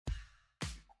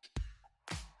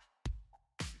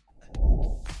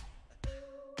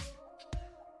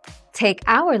Take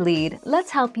our lead, let's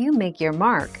help you make your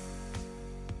mark.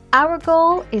 Our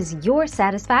goal is your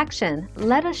satisfaction.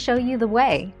 Let us show you the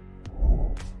way.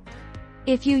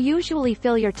 If you usually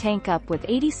fill your tank up with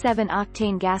 87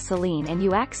 octane gasoline and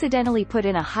you accidentally put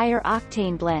in a higher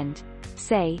octane blend,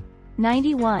 say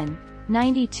 91,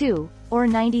 92, or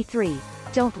 93,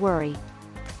 don't worry.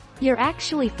 You're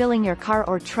actually filling your car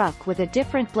or truck with a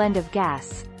different blend of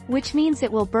gas, which means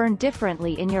it will burn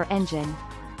differently in your engine.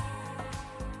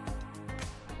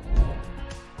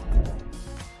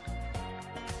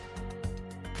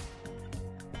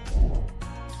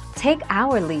 Take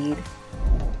our lead.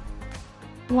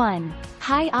 1.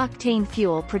 High-octane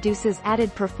fuel produces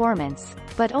added performance,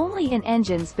 but only in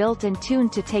engines built and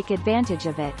tuned to take advantage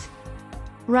of it.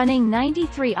 Running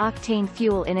 93 octane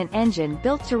fuel in an engine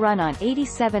built to run on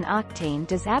 87 octane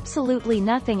does absolutely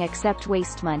nothing except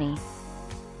waste money.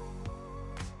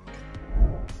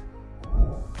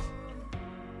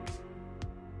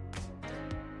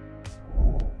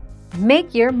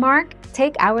 Make your mark,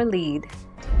 take our lead.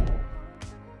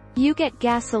 You get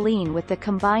gasoline with the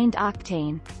combined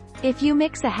octane. If you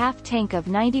mix a half tank of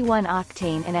 91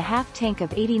 octane and a half tank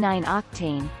of 89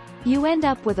 octane, you end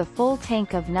up with a full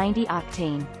tank of 90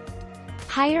 octane.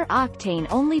 Higher octane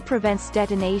only prevents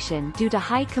detonation due to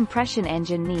high compression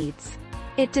engine needs.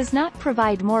 It does not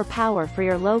provide more power for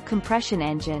your low compression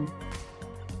engine.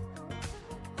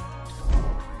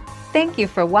 Thank you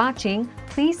for watching.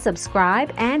 Please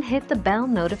subscribe and hit the bell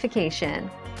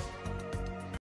notification.